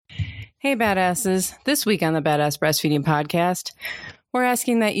Hey, badasses. This week on the Badass Breastfeeding Podcast, we're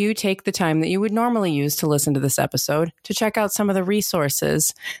asking that you take the time that you would normally use to listen to this episode to check out some of the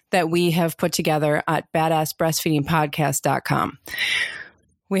resources that we have put together at badassbreastfeedingpodcast.com.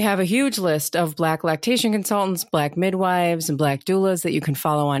 We have a huge list of Black lactation consultants, Black midwives, and Black doulas that you can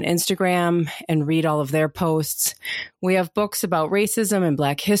follow on Instagram and read all of their posts. We have books about racism and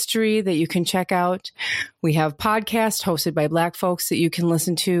Black history that you can check out. We have podcasts hosted by Black folks that you can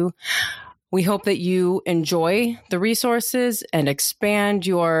listen to. We hope that you enjoy the resources and expand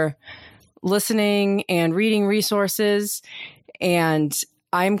your listening and reading resources. And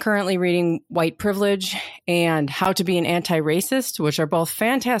I'm currently reading White Privilege and How to Be an Anti-Racist, which are both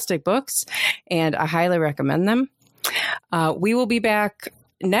fantastic books, and I highly recommend them. We will be back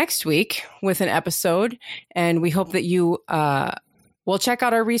next week with an episode, and we hope that you will check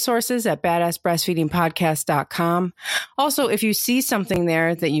out our resources at badassbreastfeedingpodcast.com. Also, if you see something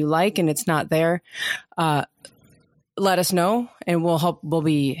there that you like and it's not there, let us know, and we'll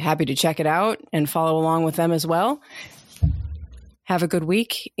be happy to check it out and follow along with them as well. Have a good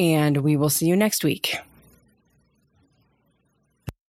week, and we will see you next week.